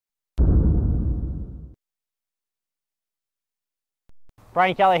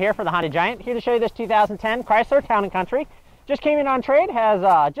Brian Kelly here for the Honda Giant, here to show you this 2010 Chrysler Town & Country. Just came in on trade,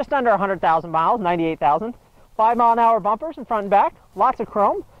 has just under 100,000 miles, 98,000. 5-mile-an-hour bumpers in front and back, lots of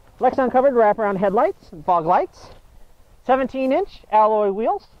chrome, Lex uncovered wraparound headlights and fog lights, 17-inch alloy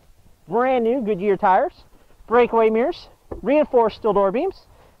wheels, brand new Goodyear tires, breakaway mirrors, reinforced steel door beams,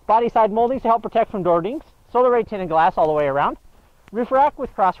 body side moldings to help protect from door dings, solar ray tinted glass all the way around, roof rack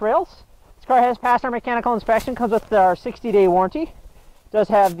with cross rails. This car has passed our mechanical inspection, comes with our 60-day warranty. Does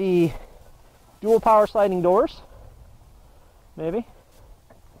have the dual power sliding doors. Maybe.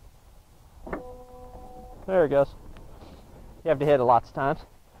 There it goes. You have to hit it lots of times.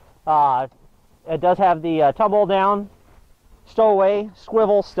 It does have the tumble down, stowaway,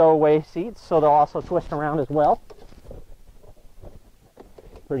 swivel stowaway seats, so they'll also twist around as well.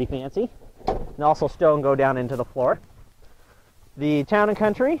 Pretty fancy. And also stow and go down into the floor. The Town &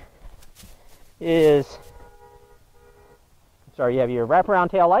 Country is, you have your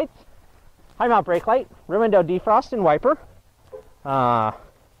wraparound tail lights, high mount brake light, rear window defrost and wiper. I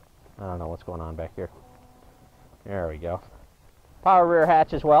don't know what's going on back here. There we go. Power rear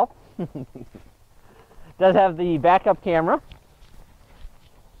hatch as well. Does have the backup camera.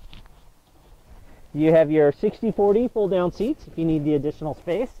 You have your 60/40 fold down seats if you need the additional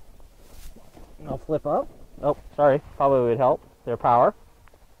space. I'll flip up. Oh, sorry, probably would help. Their power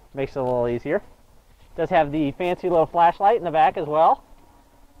makes it a little easier. Does have the fancy little flashlight in the back as well.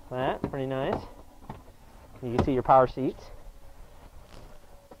 That pretty nice. You can see your power seats.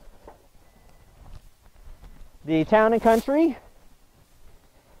 The Town & Country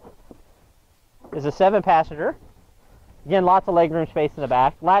is a 7-passenger. Again, lots of legroom space in the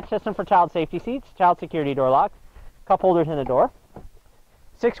back. Latch system for child safety seats, child security door locks, cup holders in the door.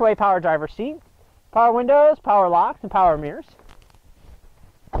 6-way power driver seat, power windows, power locks, and power mirrors.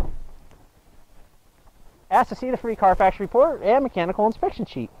 Ask to see the free Carfax report and mechanical inspection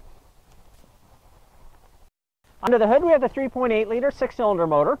sheet. Under the hood, we have the 3.8-liter 6-cylinder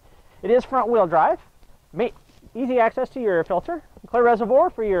motor. It is front-wheel drive. Easy access to your filter. Clear reservoir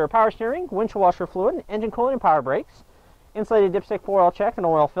for your power steering, windshield washer fluid, engine coolant, and power brakes. Insulated dipstick for oil check and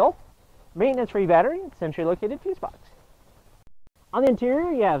oil fill. Maintenance-free battery, centrally located fuse box. On the interior,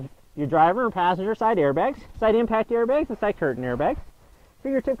 you have your driver and passenger side airbags, side impact airbags, and side curtain airbags.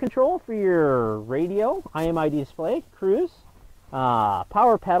 Fingertip control for your radio, IMI display, cruise,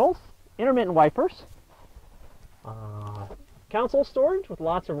 power pedals, intermittent wipers, console storage with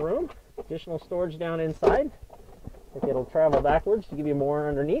lots of room, additional storage down inside. I think it'll travel backwards to give you more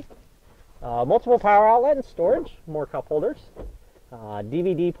underneath. Multiple power outlet and storage, more cup holders,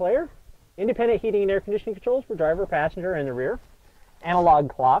 DVD player, independent heating and air conditioning controls for driver, passenger, and the rear, analog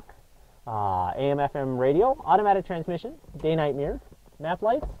clock, AM/FM radio, automatic transmission, day-night mirror, map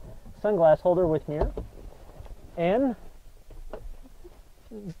lights, sunglass holder with mirror, and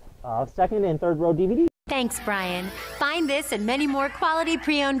second and third row DVD. Thanks, Brian. Find this and many more quality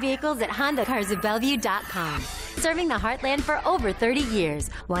pre-owned vehicles at HondaCarsOfBellevue.com. Serving the heartland for over 30 years,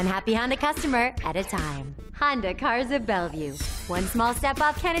 one happy Honda customer at a time. Honda Cars of Bellevue. One small step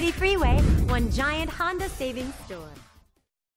off Kennedy Freeway, one giant Honda savings store.